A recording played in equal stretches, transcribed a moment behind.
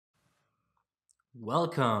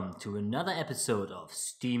Welcome to another episode of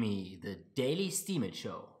Steamy, the daily Steemit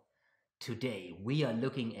show. Today we are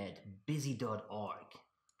looking at busy.org.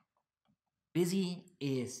 Busy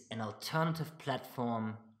is an alternative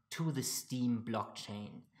platform to the Steem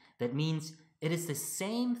blockchain. That means it is the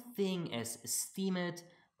same thing as Steemit,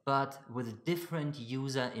 but with a different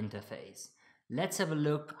user interface. Let's have a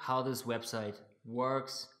look how this website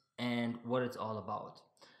works and what it's all about.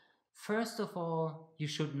 First of all, you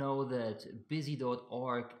should know that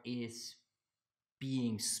busy.org is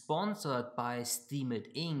being sponsored by Steemit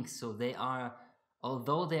Inc. So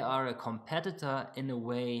although they are a competitor in a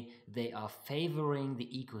way, they are favoring the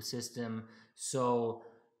ecosystem. So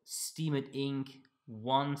Steemit Inc.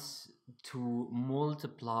 wants to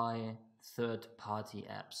multiply third-party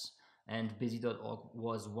apps. And busy.org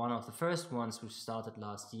was one of the first ones which started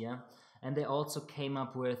last year. And they also came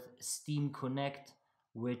up with Steam Connect,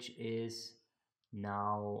 which is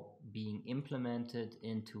now being implemented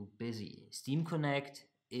into Busy. Steam Connect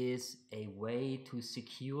is a way to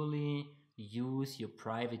securely use your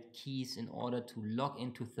private keys in order to log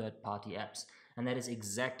into third-party apps. And that is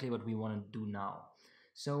exactly what we want to do now.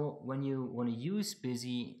 So when you want to use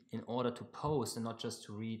Busy in order to post and not just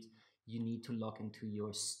to read, you need to log into your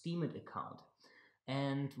Steemit account.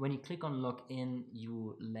 And when you click on login,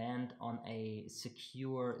 you land on a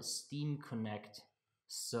secure Steam Connect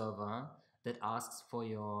server that asks for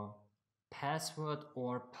your password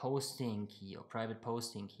or posting key or private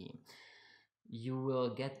posting key. You will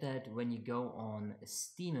get that when you go on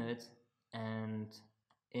Steemit and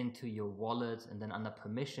into your wallet, and then under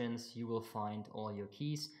permissions you will find all your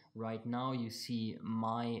keys. Right now you see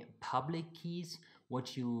my public keys.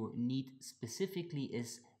 What you need specifically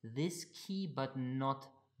is this key, but not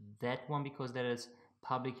that one, because that is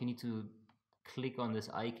public. You need to click on this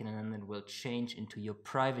icon and then it will change into your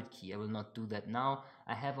private key. I will not do that now.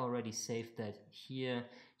 I have already saved that here,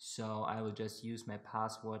 so I will just use my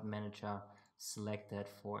password manager, select that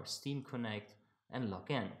for Steam Connect and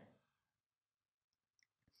log in.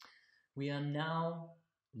 We are now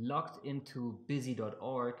logged into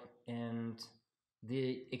busy.org and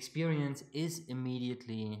the experience is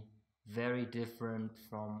immediately very different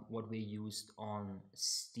from what we used on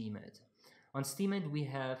Steemit. On Steemit we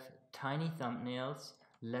have tiny thumbnails.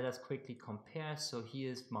 Let us quickly compare. So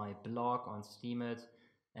here's my blog on Steemit,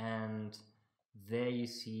 and there you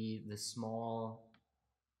see the small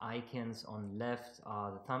icons on left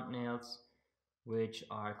are the thumbnails, which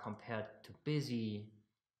are compared to Busy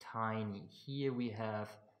tiny. Here we have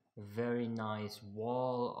a very nice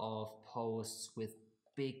wall of posts with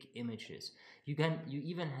big images. You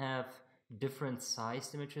even have different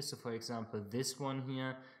sized images. So for example, this one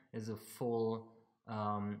here is a full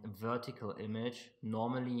vertical image.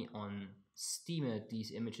 Normally on Steemit,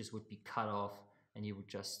 these images would be cut off and you would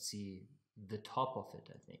just see the top of it,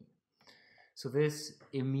 I think. So this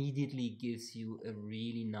immediately gives you a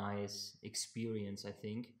really nice experience, I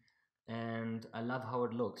think. And I love how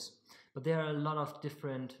it looks. But there are a lot of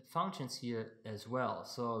different functions here as well.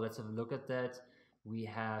 So let's have a look at that. We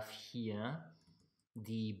have here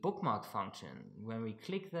the bookmark function. When we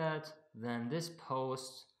click that, then this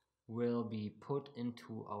post will be put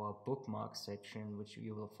into our bookmark section, which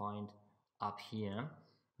you will find up here.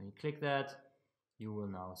 When you click that, you will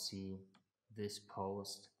now see this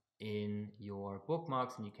post in your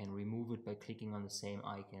bookmarks, and you can remove it by clicking on the same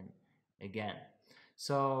icon again.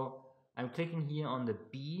 So I'm clicking here on the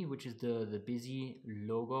B, which is the Busy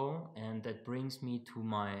logo, and that brings me to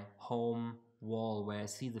my home wall where I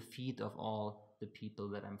see the feed of all the people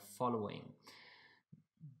that I'm following.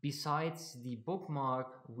 Besides the bookmark,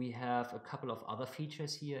 we have a couple of other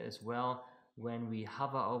features here as well. When we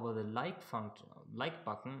hover over the like function, like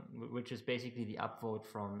button, which is basically the upvote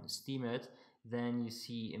from Steemit, then you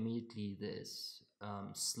see immediately this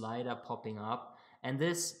slider popping up. And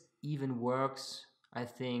this even works, I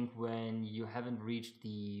think, when you haven't reached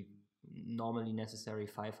the normally necessary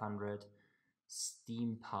 500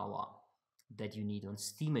 Steam power that you need on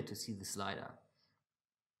Steemit to see the slider.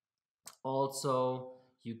 Also,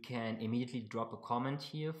 you can immediately drop a comment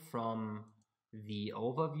here from the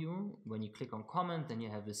overview. When you click on comment, then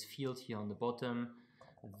you have this field here on the bottom.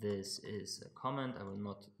 This is a comment. I will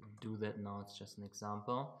not do that now, it's just an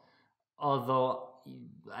example. Although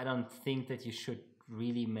I don't think that you should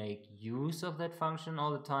really make use of that function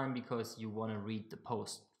all the time, because you want to read the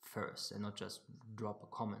post first and not just drop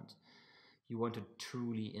a comment. You want to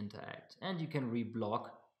truly interact. And you can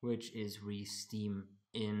reblock, which is re-steam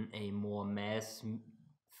in a more mass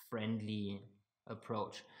friendly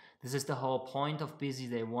approach. This is the whole point of Busy.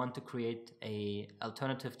 They want to create a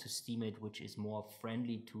alternative to Steemit which is more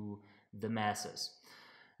friendly to the masses.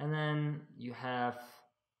 And then you have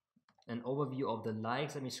an overview of the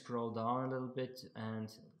likes. Let me scroll down a little bit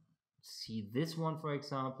and see this one, for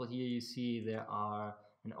example. Here you see there are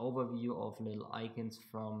an overview of little icons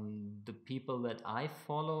from the people that I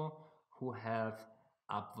follow who have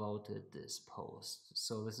upvoted this post.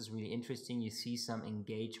 So this is really interesting. You see some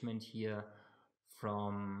engagement here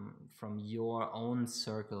from your own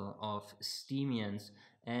circle of Steemians,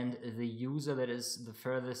 and the user that is the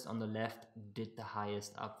furthest on the left did the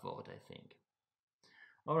highest upvote, I think.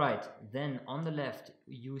 All right, then on the left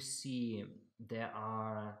you see there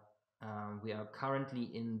are we are currently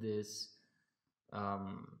in this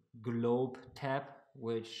globe tab,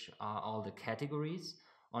 which are all the categories.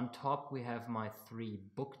 On top we have my 3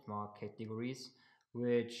 bookmark categories,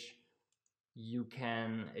 which you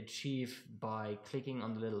can achieve by clicking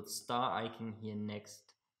on the little star icon here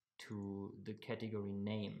next to the category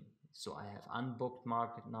name. So I have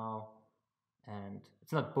unbookmarked now, and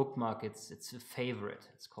it's not bookmark, it's a favorite.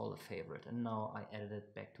 It's called a favorite, and now I added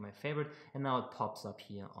it back to my favorite, and now it pops up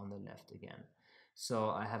here on the left again. So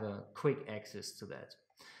I have a quick access to that.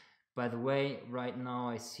 By the way, right now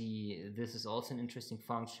I see this is also an interesting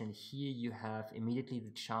function. Here you have immediately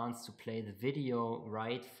the chance to play the video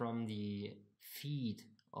right from the feed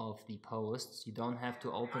of the posts. You don't have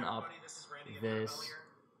to open up this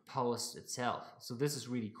post itself. So this is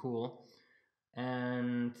really cool.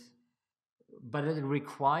 But it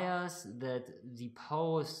requires that the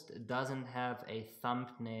post doesn't have a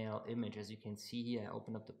thumbnail image. As you can see here, I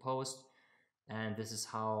open up the post, and this is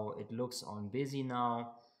how it looks on Busy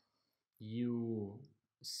now. You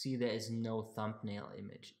see there is no thumbnail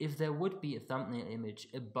image. If there would be a thumbnail image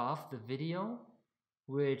above the video,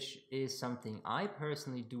 which is something I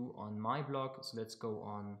personally do on my blog, so let's go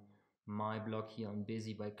on my blog here on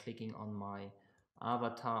Busy by clicking on my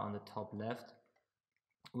avatar on the top left,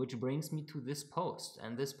 which brings me to this post.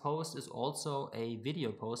 And this post is also a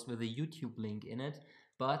video post with a YouTube link in it,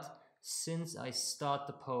 but since I start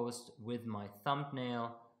the post with my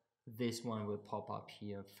thumbnail, this one will pop up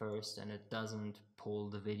here first, and it doesn't pull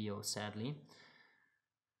the video, sadly.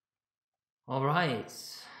 All right,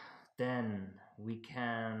 then we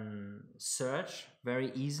can search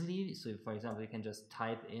very easily. So for example, you can just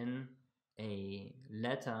type in a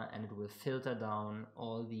letter and it will filter down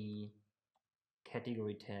all the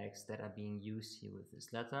category tags that are being used here with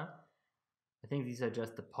this letter. I think these are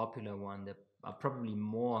just the popular one. There are probably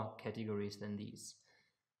more categories than these.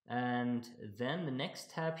 And then the next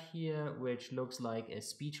tab here, which looks like a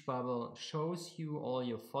speech bubble, shows you all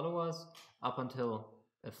your followers up until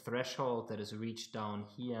a threshold that is reached down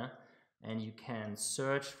here. And you can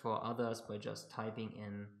search for others by just typing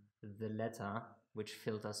in the letter, which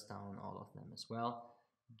filters down all of them as well,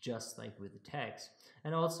 just like with the tags.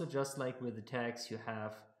 And also just like with the tags, you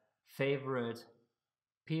have favorite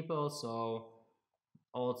people. So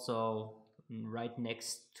also right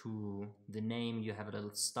next to the name, you have a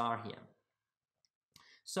little star here.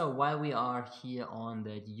 So while we are here on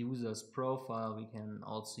that user's profile, we can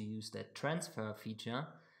also use that transfer feature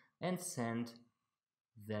and send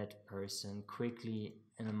that person quickly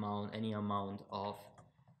any amount of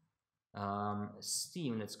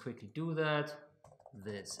Steem. Let's quickly do that.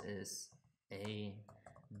 This is a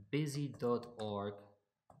busy.org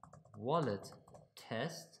wallet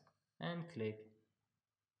test, and click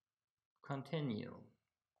continue.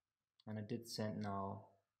 And I did send now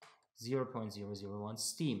 0.001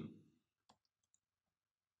 Steem.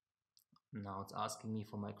 Now it's asking me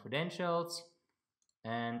for my credentials,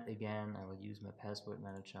 and again I will use my password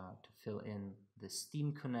manager to fill in the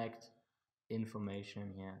Steem Connect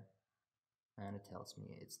information here, and it tells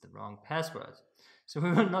me it's the wrong password. So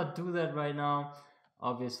we will not do that right now.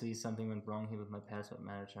 Obviously something went wrong here with my password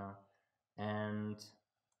manager, and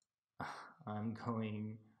I'm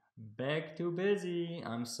going back to Busy.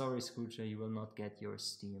 I'm sorry, Scoocher, you will not get your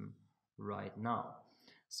Steem right now.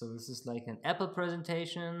 So this is like an Apple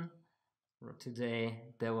presentation. Today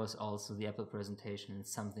there was also the Apple presentation and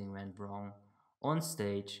something went wrong on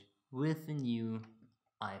stage with the new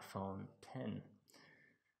iPhone 10.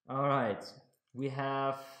 All right, we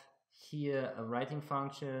have here a writing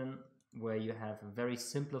function where you have a very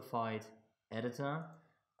simplified editor.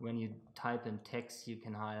 When you type in text, you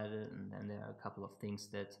can highlight it, and then there are a couple of things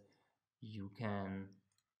that you can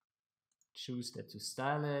choose that to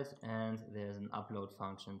style it, and there's an upload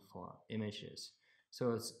function for images.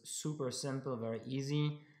 So it's super simple, very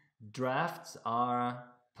easy. Drafts are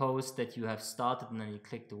posts that you have started and then you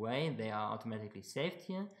clicked away. They are automatically saved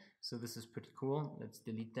here. So this is pretty cool. Let's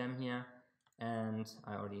delete them here. And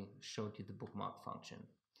I already showed you the bookmark function.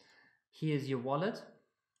 Here's your wallet.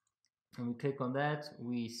 When we click on that,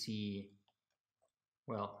 we see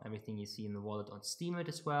well, everything you see in the wallet on Steemit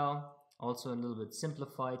as well. Also a little bit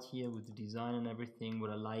simplified here with the design and everything.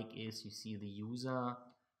 What I like is you see the user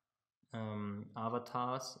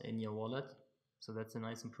avatars in your wallet. So that's a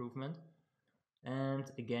nice improvement.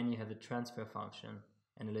 And again, you have the transfer function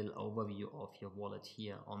and a little overview of your wallet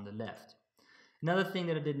here on the left. Another thing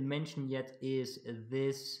that I didn't mention yet is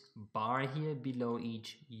this bar here below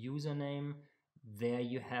each username. There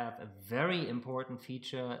you have a very important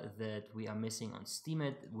feature that we are missing on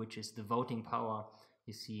Steemit, which is the voting power.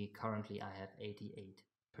 You see currently I have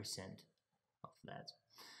 88% of that.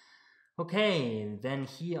 Okay, then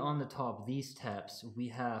here on the top, these tabs we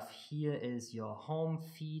have here is your home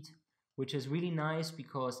feed, which is really nice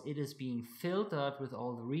because it is being filtered with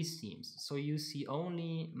all the resteams. So you see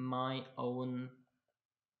only my own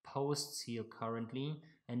posts here currently,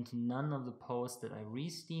 and none of the posts that I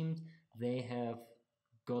resteamed. They have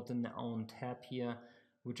gotten their own tab here,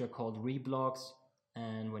 which are called reblogs.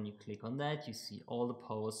 And when you click on that, you see all the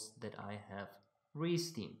posts that I have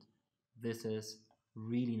resteamed. This is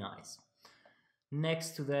really nice.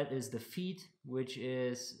 Next to that is the feed, which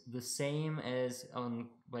is the same as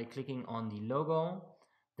by clicking on the logo.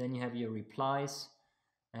 Then you have your replies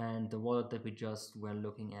and the wallet that we just were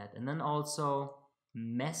looking at. And then also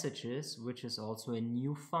messages, which is also a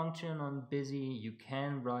new function on Busy. You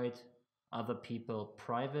can write other people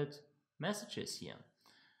private messages here,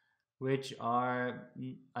 which are,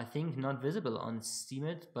 I think, not visible on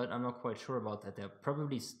Steemit, but I'm not quite sure about that.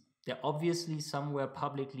 They're obviously somewhere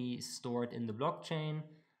publicly stored in the blockchain,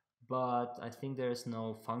 but I think there is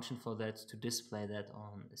no function for that to display that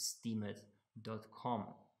on steemit.com.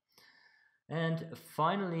 And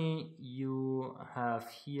finally, you have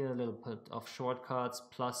here a little bit of shortcuts,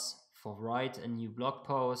 plus for write a new blog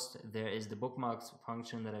post, there is the bookmarks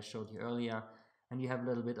function that I showed you earlier. And you have a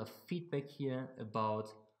little bit of feedback here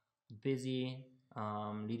about Busy,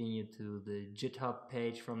 leading you to the GitHub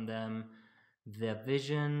page from them, their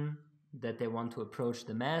vision that they want to approach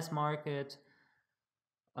the mass market.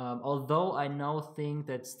 Although I now think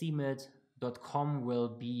that Steemit.com will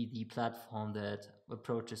be the platform that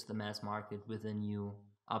approaches the mass market with a new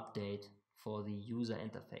update for the user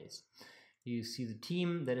interface. You see the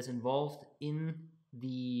team that is involved in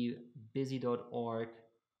the busy.org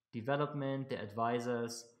development, the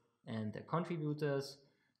advisors and the contributors,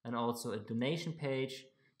 and also a donation page.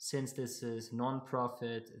 Since this is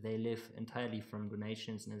non-profit, they live entirely from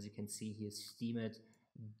donations, and as you can see here, Steemit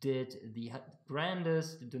did the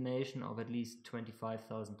grandest donation of at least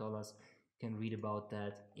 $25,000. You can read about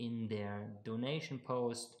that in their donation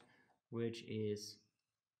post, which is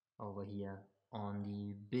over here on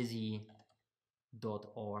the busy.org.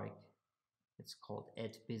 It's called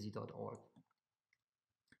 @busy.org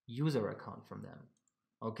user account from them.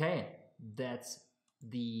 Okay, that's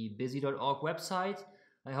the busy.org website.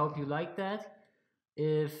 I hope you like that.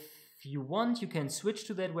 If you want, you can switch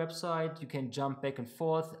to that website. You can jump back and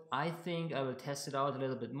forth. I think I will test it out a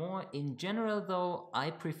little bit more. In general, though,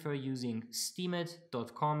 I prefer using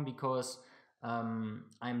steemit.com because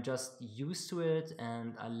I'm just used to it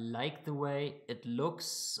and I like the way it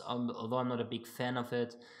looks, although I'm not a big fan of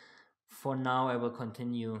it. For now, I will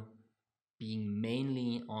continue being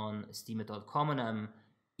mainly on steemit.com, and I'm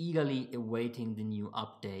eagerly awaiting the new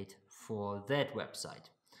update for that website.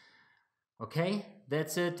 Okay,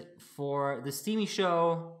 that's it for the Steemy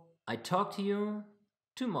Show. I talk to you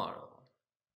tomorrow.